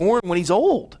man be born when he's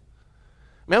old?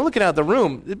 I mean, I'm looking out the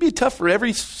room. It'd be tough for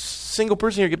every single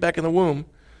person here to get back in the womb.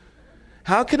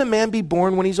 How can a man be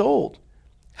born when he's old?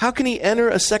 How can he enter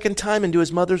a second time into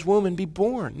his mother's womb and be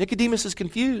born? Nicodemus is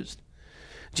confused.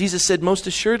 Jesus said, most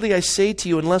assuredly I say to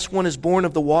you, unless one is born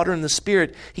of the water and the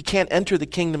Spirit, he can't enter the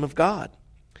kingdom of God.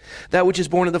 That which is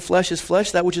born of the flesh is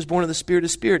flesh, that which is born of the Spirit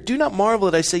is spirit. Do not marvel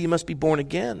that I say you must be born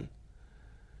again.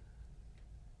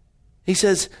 He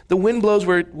says, the wind blows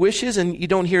where it wishes and you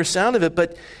don't hear a sound of it,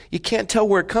 but you can't tell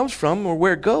where it comes from or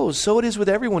where it goes. So it is with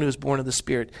everyone who is born of the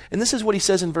Spirit. And this is what he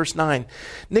says in verse 9.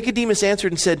 Nicodemus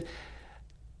answered and said,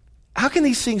 how can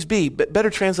these things be? But better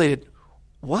translated,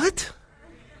 what?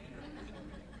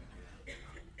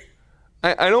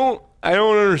 I don't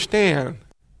understand.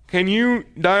 Can you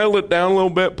dial it down a little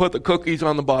bit, put the cookies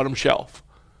on the bottom shelf?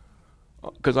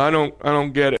 Because I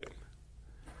don't get it.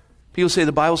 People say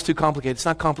the Bible's too complicated. It's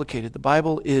not complicated. The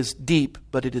Bible is deep,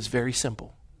 but it is very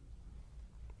simple.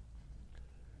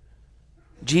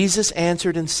 Jesus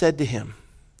answered and said to him,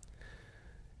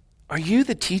 are you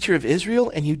the teacher of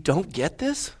Israel and you don't get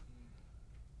this?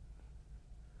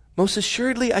 Most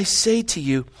assuredly I say to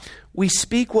you, we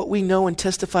speak what we know and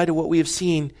testify to what we have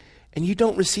seen, and you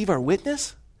don't receive our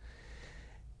witness?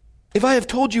 If I have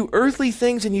told you earthly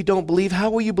things and you don't believe, how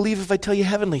will you believe if I tell you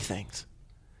heavenly things?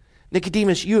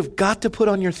 Nicodemus, you have got to put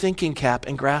on your thinking cap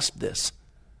and grasp this.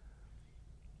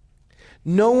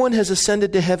 No one has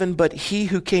ascended to heaven but he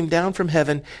who came down from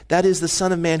heaven, that is the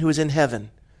Son of Man who is in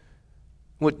heaven.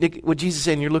 What Jesus is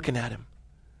saying, you're looking at him.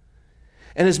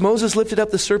 And as Moses lifted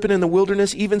up the serpent in the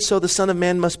wilderness, even so the Son of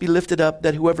Man must be lifted up,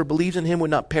 that whoever believes in him would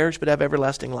not perish but have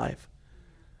everlasting life.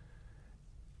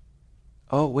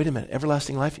 Oh, wait a minute.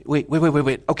 Everlasting life? Wait.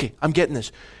 Okay, I'm getting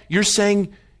this. You're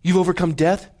saying you've overcome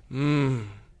death?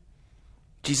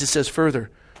 Jesus says further,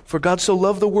 for God so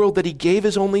loved the world that he gave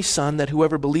his only Son, that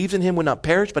whoever believes in him would not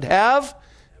perish but have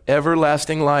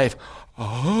everlasting life.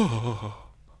 Oh.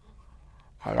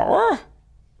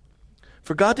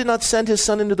 For God did not send his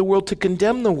Son into the world to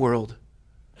condemn the world,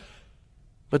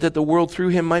 but that the world through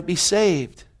him might be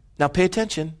saved. Now pay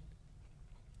attention.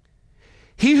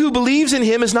 He who believes in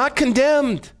him is not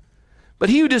condemned, but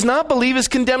he who does not believe is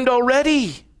condemned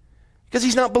already, because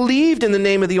he's not believed in the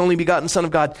name of the only begotten Son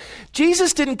of God.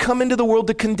 Jesus didn't come into the world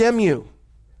to condemn you.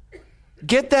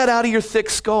 Get that out of your thick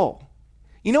skull.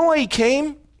 You know why he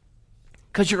came?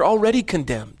 Because you're already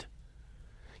condemned.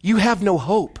 You have no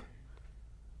hope.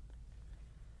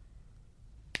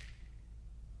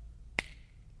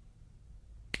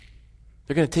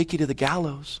 They're going to take you to the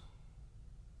gallows.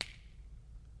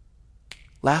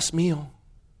 Last meal.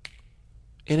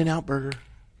 In-N-Out burger.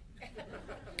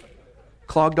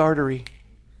 Clogged artery.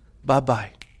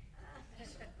 Bye-bye.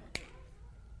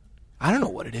 I don't know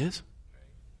what it is.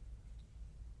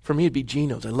 For me, it'd be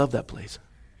Gino's. I love that place.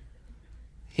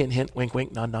 Hint, hint, wink,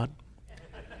 wink, nod, nod.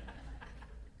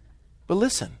 But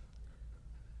listen.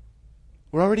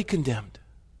 We're already condemned.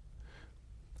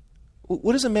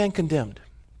 What is a man condemned?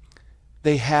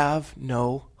 They have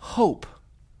no hope.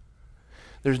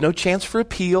 There's no chance for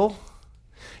appeal.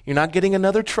 You're not getting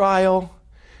another trial.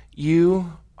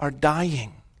 You are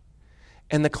dying.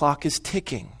 And the clock is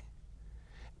ticking.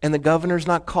 And the governor's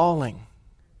not calling.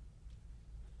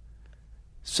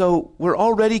 So we're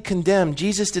already condemned.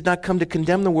 Jesus did not come to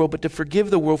condemn the world, but to forgive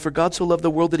the world. For God so loved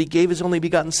the world that he gave his only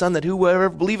begotten Son, that whoever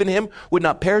believe in him would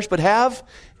not perish, but have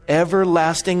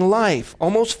everlasting life.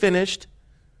 Almost finished.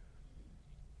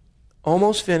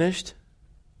 Almost finished.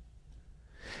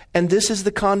 And this is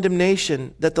the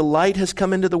condemnation, that the light has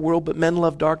come into the world, but men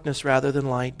love darkness rather than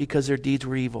light, because their deeds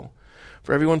were evil.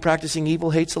 For everyone practicing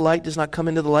evil hates the light, does not come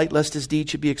into the light, lest his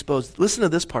deeds should be exposed. Listen to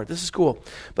this part. This is cool.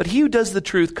 But he who does the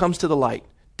truth comes to the light.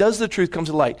 Does the truth comes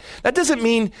to the light. That doesn't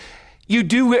mean you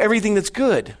do everything that's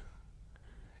good.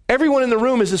 Everyone in the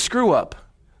room is a screw up.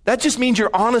 That just means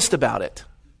you're honest about it.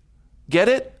 Get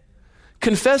it?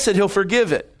 Confess it, he'll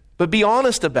forgive it. But be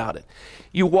honest about it.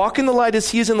 You walk in the light as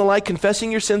he is in the light,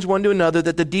 confessing your sins one to another,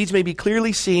 that the deeds may be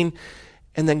clearly seen,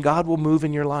 and then God will move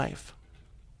in your life.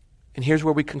 And here's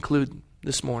where we conclude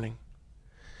this morning.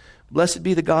 Blessed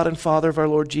be the God and Father of our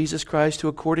Lord Jesus Christ, who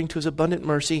according to his abundant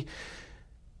mercy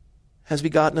has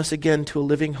begotten us again to a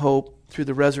living hope through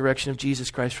the resurrection of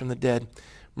Jesus Christ from the dead.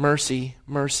 Mercy,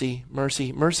 mercy,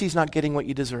 mercy. Mercy is not getting what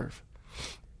you deserve.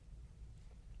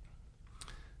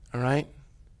 All right?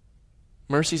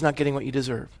 Mercy is not getting what you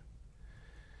deserve.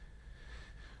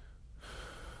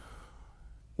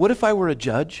 What if I were a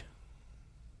judge?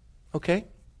 Okay?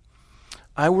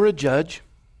 I were a judge,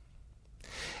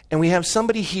 and we have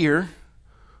somebody here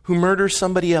who murders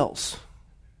somebody else.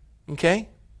 Okay?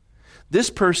 This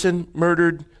person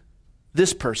murdered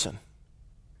this person.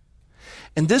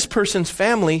 And this person's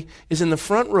family is in the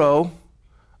front row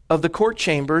of the court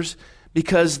chambers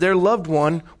because their loved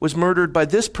one was murdered by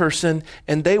this person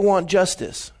and they want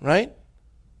justice, right?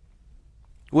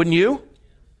 Wouldn't you?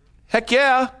 Heck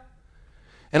yeah.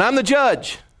 And I'm the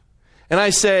judge. And I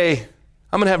say,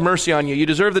 I'm going to have mercy on you. You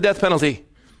deserve the death penalty,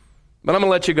 but I'm going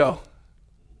to let you go.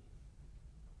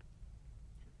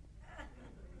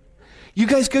 You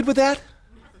guys good with that?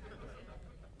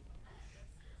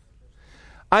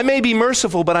 I may be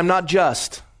merciful, but I'm not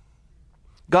just.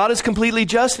 God is completely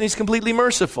just and he's completely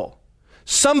merciful.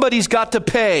 Somebody's got to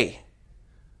pay.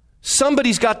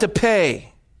 Somebody's got to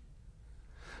pay.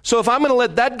 So if I'm going to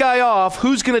let that guy off,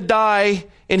 who's going to die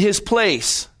in his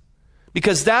place?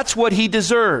 Because that's what he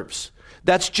deserves.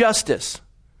 That's justice.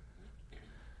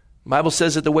 The Bible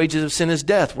says that the wages of sin is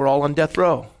death. We're all on death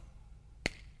row.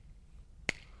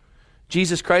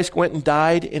 Jesus Christ went and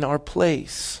died in our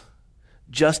place.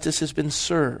 Justice has been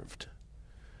served.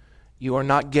 You are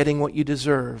not getting what you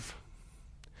deserve.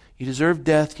 You deserve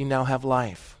death, you now have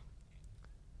life.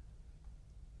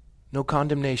 No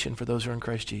condemnation for those who are in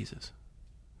Christ Jesus.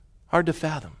 Hard to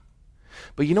fathom.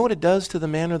 But you know what it does to the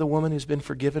man or the woman who's been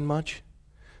forgiven much?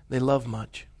 They love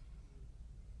much.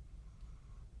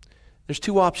 There's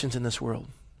two options in this world.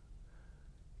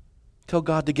 Tell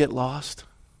God to get lost,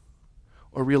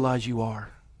 or realize you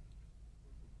are.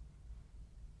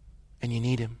 And you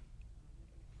need him.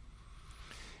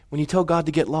 When you tell God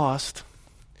to get lost,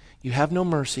 you have no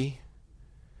mercy,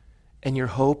 and your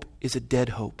hope is a dead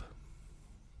hope.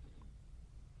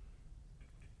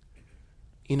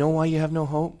 You know why you have no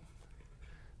hope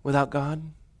without God?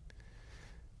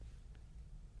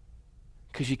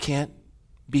 Because you can't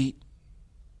beat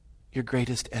your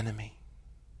greatest enemy.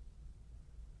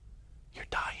 You're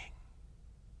dying.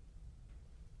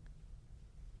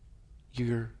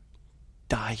 You're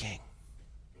dying.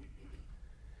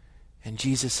 And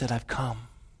Jesus said, I've come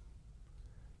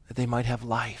that they might have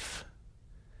life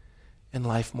and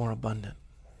life more abundant.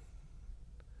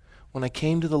 When I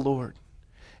came to the Lord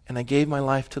and I gave my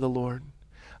life to the Lord,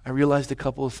 I realized a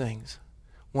couple of things.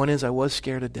 One is I was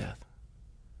scared of death.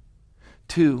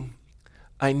 Two,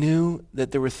 I knew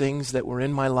that there were things that were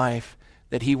in my life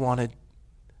that he wanted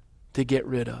to get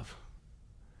rid of.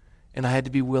 And I had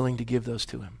to be willing to give those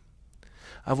to him.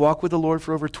 I've walked with the Lord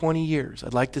for over 20 years.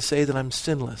 I'd like to say that I'm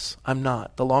sinless. I'm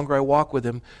not. The longer I walk with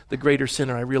him, the greater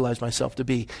sinner I realize myself to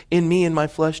be. In me, in my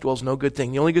flesh, dwells no good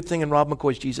thing. The only good thing in Rob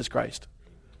McCoy is Jesus Christ.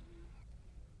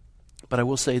 But I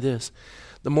will say this.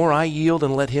 The more I yield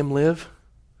and let him live,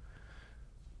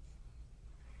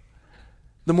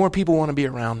 the more people want to be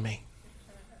around me.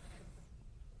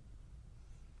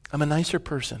 I'm a nicer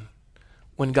person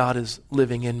when God is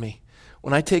living in me.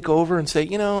 When I take over and say,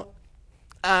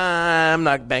 I'm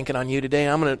not banking on you today.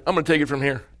 I'm gonna take it from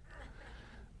here.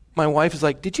 My wife is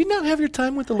like, did you not have your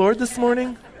time with the Lord this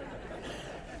morning?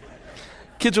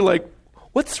 Kids are like,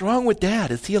 what's wrong with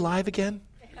Dad? Is he alive again?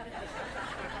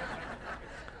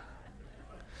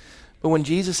 But when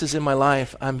Jesus is in my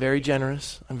life, I'm very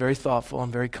generous. I'm very thoughtful.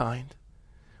 I'm very kind.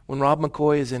 When Rob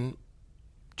McCoy is in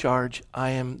charge, I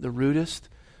am the rudest,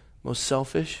 most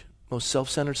selfish, most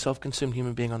self-centered, self-consumed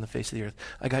human being on the face of the earth.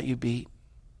 I got you beat.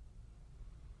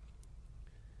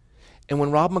 And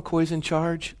when Rob McCoy's in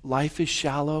charge, life is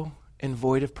shallow and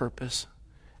void of purpose,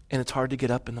 and it's hard to get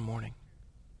up in the morning.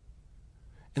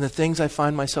 And the things I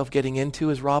find myself getting into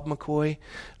as Rob McCoy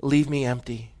leave me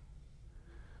empty.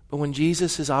 But when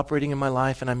Jesus is operating in my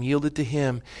life and I'm yielded to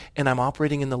him and I'm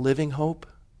operating in the living hope,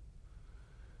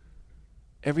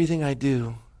 everything I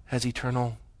do has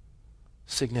eternal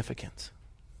significance.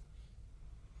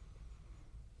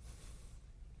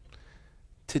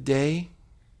 Today,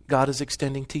 God is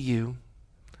extending to you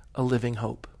a living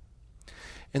hope.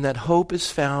 And that hope is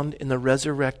found in the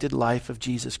resurrected life of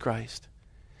Jesus Christ.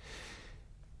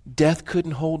 Death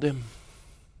couldn't hold him.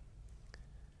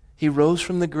 He rose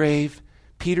from the grave.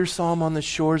 Peter saw him on the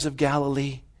shores of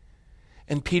Galilee.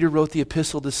 And Peter wrote the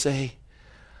epistle to say,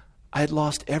 I had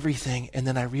lost everything, and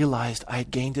then I realized I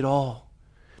had gained it all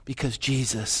because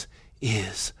Jesus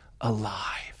is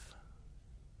alive.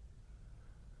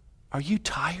 Are you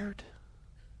tired?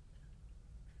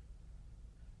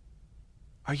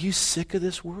 Are you sick of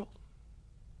this world?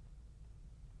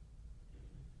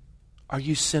 Are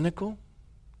you cynical?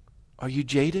 Are you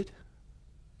jaded?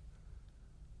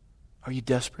 Are you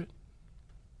desperate?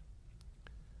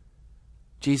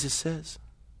 Jesus says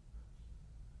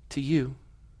to you,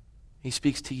 he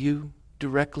speaks to you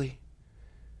directly.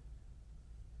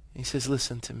 He says,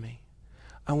 listen to me.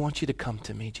 I want you to come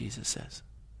to me, Jesus says.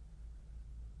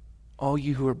 All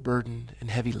you who are burdened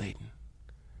and heavy laden,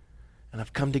 and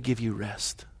I've come to give you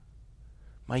rest.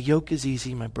 My yoke is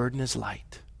easy, my burden is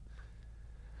light.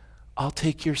 I'll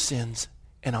take your sins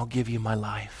and I'll give you my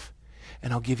life,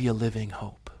 and I'll give you a living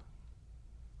hope.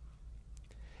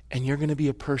 And you're going to be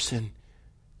a person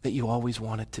that you always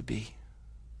want it to be.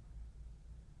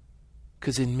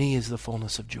 Because in me is the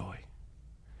fullness of joy.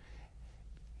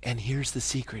 And here's the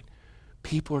secret.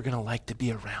 People are going to like to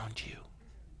be around you.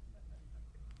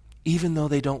 Even though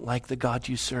they don't like the God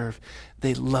you serve,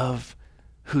 they love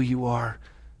who you are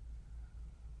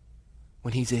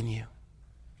when he's in you.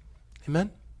 Amen?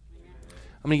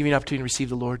 I'm going to give you an opportunity to receive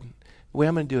the Lord. The way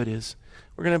I'm going to do it is,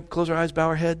 we're going to close our eyes, bow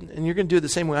our head, and you're going to do it the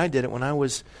same way I did it when I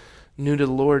was new to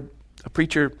the Lord. A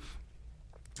preacher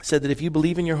said that if you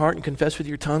believe in your heart and confess with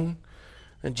your tongue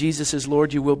that Jesus is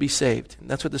Lord, you will be saved. And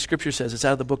that's what the scripture says. It's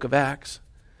out of the book of Acts.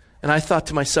 And I thought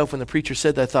to myself when the preacher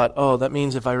said that, I thought, oh, that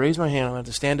means if I raise my hand, I'm going to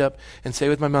have to stand up and say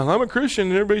with my mouth, I'm a Christian,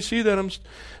 and everybody see that.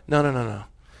 No.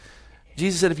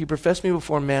 Jesus said, if you profess me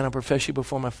before man, I'll profess you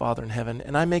before my Father in heaven.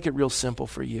 And I make it real simple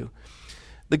for you.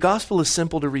 The gospel is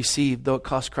simple to receive, though it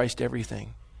costs Christ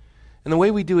everything. And the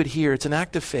way we do it here, it's an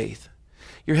act of faith.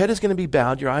 Your head is going to be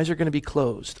bowed. Your eyes are going to be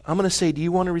closed. I'm going to say, do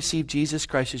you want to receive Jesus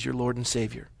Christ as your Lord and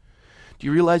Savior? Do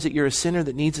you realize that you're a sinner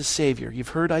that needs a Savior? You've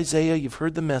heard Isaiah. You've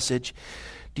heard the message.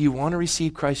 Do you want to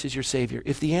receive Christ as your Savior?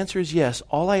 If the answer is yes,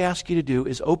 all I ask you to do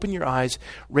is open your eyes,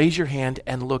 raise your hand,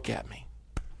 and look at me.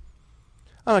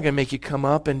 I'm not going to make you come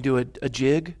up and do a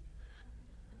jig.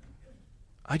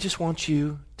 I just want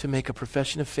you to make a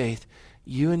profession of faith.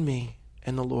 You and me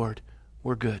and the Lord,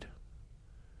 we're good.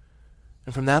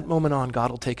 And from that moment on,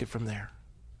 God will take it from there.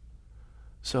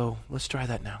 So let's try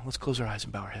that now. Let's close our eyes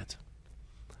and bow our heads.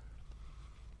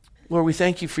 Lord, we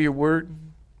thank you for your word.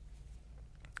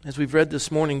 As we've read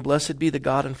this morning, blessed be the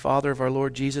God and Father of our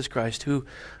Lord Jesus Christ, who,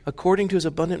 according to his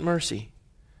abundant mercy,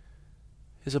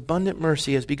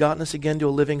 has begotten us again to a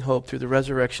living hope through the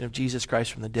resurrection of Jesus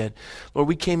Christ from the dead. Lord,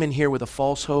 we came in here with a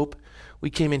false hope. We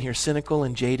came in here cynical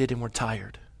and jaded, and we're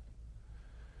tired.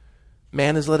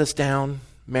 Man has let us down.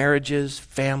 Marriages,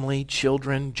 family,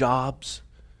 children, jobs.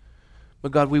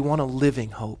 But God, we want a living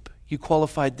hope. You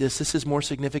qualified this. This is more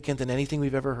significant than anything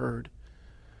we've ever heard.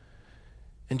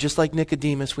 And just like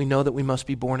Nicodemus, we know that we must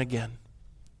be born again.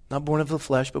 Not born of the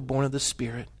flesh, but born of the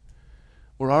Spirit.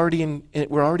 We're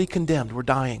already condemned. We're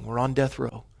dying. We're on death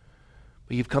row.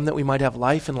 But you've come that we might have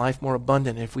life and life more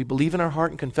abundant. And if we believe in our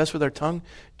heart and confess with our tongue,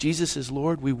 Jesus is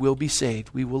Lord, we will be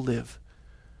saved. We will live.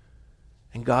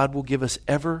 And God will give us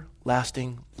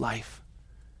everlasting life.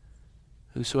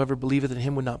 Whosoever believeth in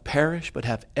him would not perish, but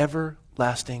have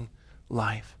everlasting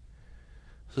life.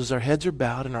 So as our heads are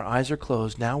bowed and our eyes are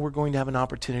closed, now we're going to have an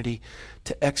opportunity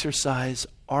to exercise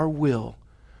our will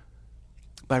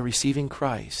by receiving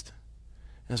Christ.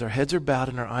 As our heads are bowed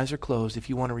and our eyes are closed, if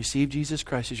you want to receive Jesus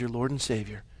Christ as your Lord and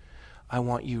Savior, I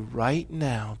want you right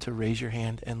now to raise your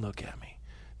hand and look at me.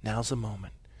 Now's the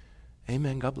moment.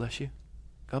 Amen. God bless you.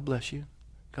 God bless you.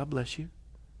 God bless you.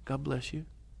 God bless you.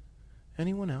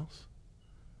 Anyone else?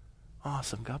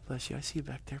 Awesome. God bless you. I see you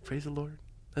back there. Praise the Lord.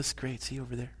 That's great. See you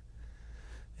over there.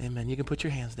 Amen. You can put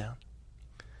your hands down.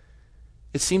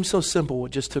 It seems so simple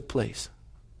what just took place.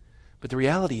 But the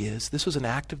reality is, this was an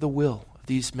act of the will of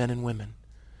these men and women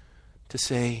to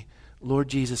say, Lord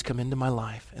Jesus, come into my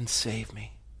life and save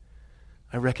me.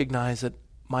 I recognize that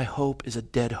my hope is a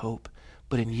dead hope,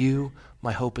 but in you,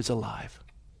 my hope is alive.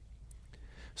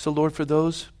 So Lord, for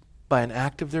those by an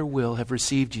act of their will have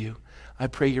received you, I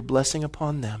pray your blessing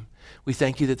upon them. We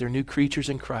thank you that they're new creatures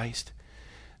in Christ,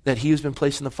 that he who's been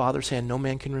placed in the Father's hand, no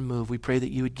man can remove. We pray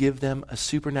that you would give them a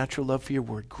supernatural love for your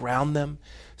word, ground them,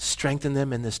 strengthen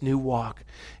them in this new walk.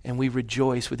 And we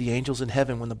rejoice with the angels in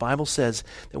heaven when the Bible says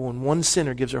that when one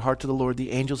sinner gives her heart to the Lord,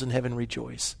 the angels in heaven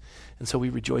rejoice. And so we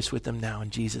rejoice with them now in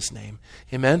Jesus' name.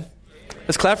 Amen.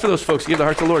 Let's clap for those folks who give their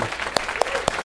heart to the Lord.